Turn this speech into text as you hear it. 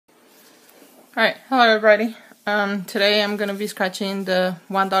Alright, hello everybody. Today I'm going to be scratching the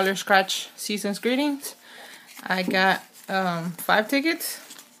 $1 scratch season's greetings. I got 5 tickets.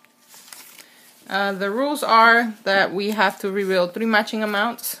 The rules are that we have to reveal 3 matching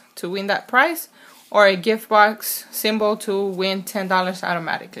amounts to win that prize, or a gift box symbol to win $10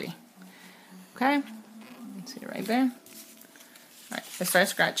 automatically. Okay, let's see right there. Alright, let's start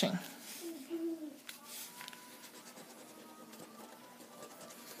scratching.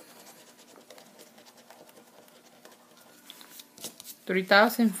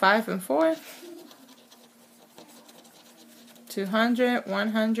 $3,000, 5 and 4, 200,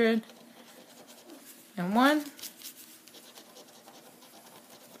 100 and 1,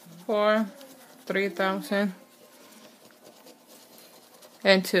 4, 3,000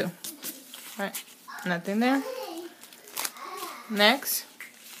 and 2. All right, nothing there. Next,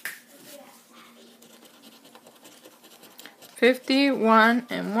 50, 1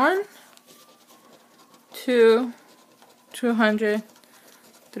 and 1, 2, 200,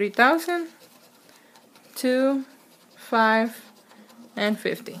 3,000, 2, 5, and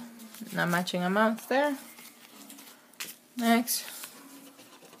 50. Not matching amounts there. Next,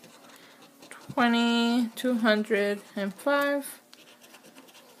 20, 205,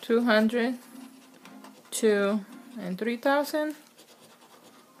 200, 2, and 3,000,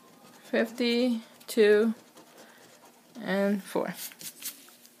 50, 2, and 4.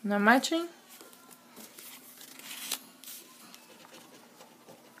 Not matching.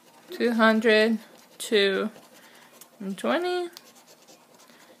 200, 2, and 20,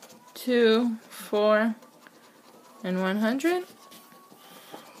 2, 4, and 100,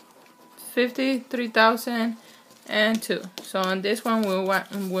 50, 3,000, and 2. So on this one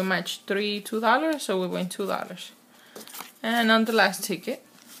we match $2, so we win $2. And on the last ticket,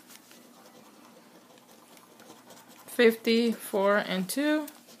 50, 4, and 2,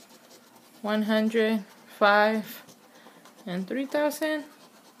 100, 5, and 3,000.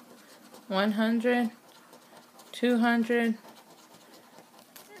 100, 200,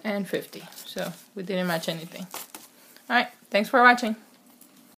 and 50. So we didn't match anything. Alright, thanks for watching.